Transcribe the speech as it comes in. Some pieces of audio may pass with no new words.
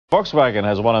Volkswagen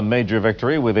has won a major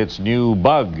victory with its new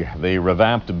Bug. The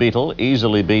revamped Beetle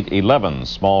easily beat 11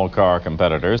 small car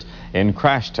competitors in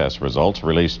crash test results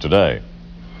released today.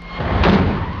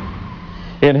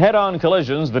 In head-on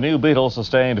collisions, the new Beetle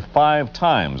sustained 5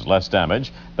 times less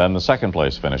damage than the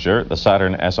second-place finisher, the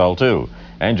Saturn SL2.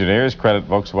 Engineers credit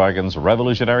Volkswagen's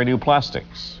revolutionary new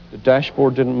plastics. The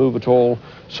dashboard didn't move at all,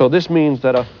 so this means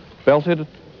that a belted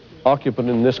occupant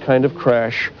in this kind of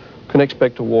crash can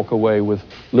expect to walk away with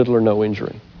little or no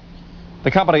injury.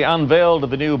 The company unveiled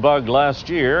the new Bug last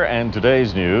year, and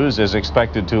today's news is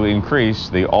expected to increase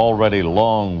the already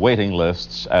long waiting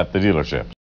lists at the dealership.